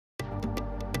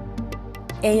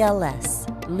ALS,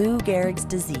 Lou Gehrig's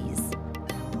disease.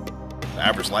 The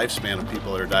average lifespan of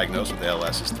people that are diagnosed with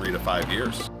ALS is 3 to 5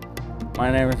 years.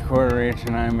 My name is Corntoss,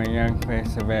 and I'm a young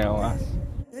face of ALS.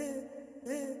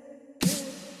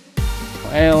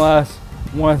 ALS,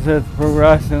 once it's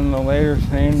progressed in the later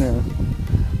stages,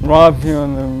 robs you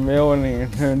of the ability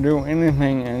to do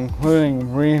anything,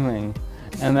 including breathing,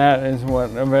 and that is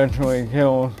what eventually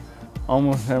kills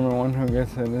almost everyone who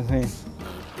gets the disease.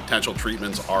 Potential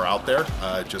treatments are out there,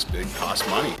 just it costs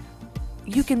money.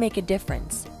 You can make a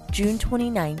difference. June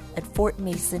 29th at Fort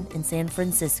Mason in San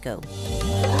Francisco.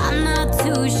 I'm not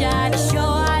too shy to show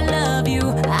I love you.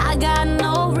 I got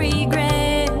no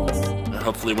regrets.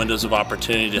 Hopefully windows of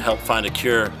opportunity to help find a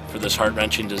cure for this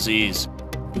heart-wrenching disease.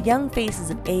 The Young Faces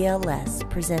of ALS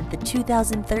present the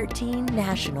 2013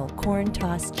 National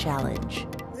Corntoss Challenge.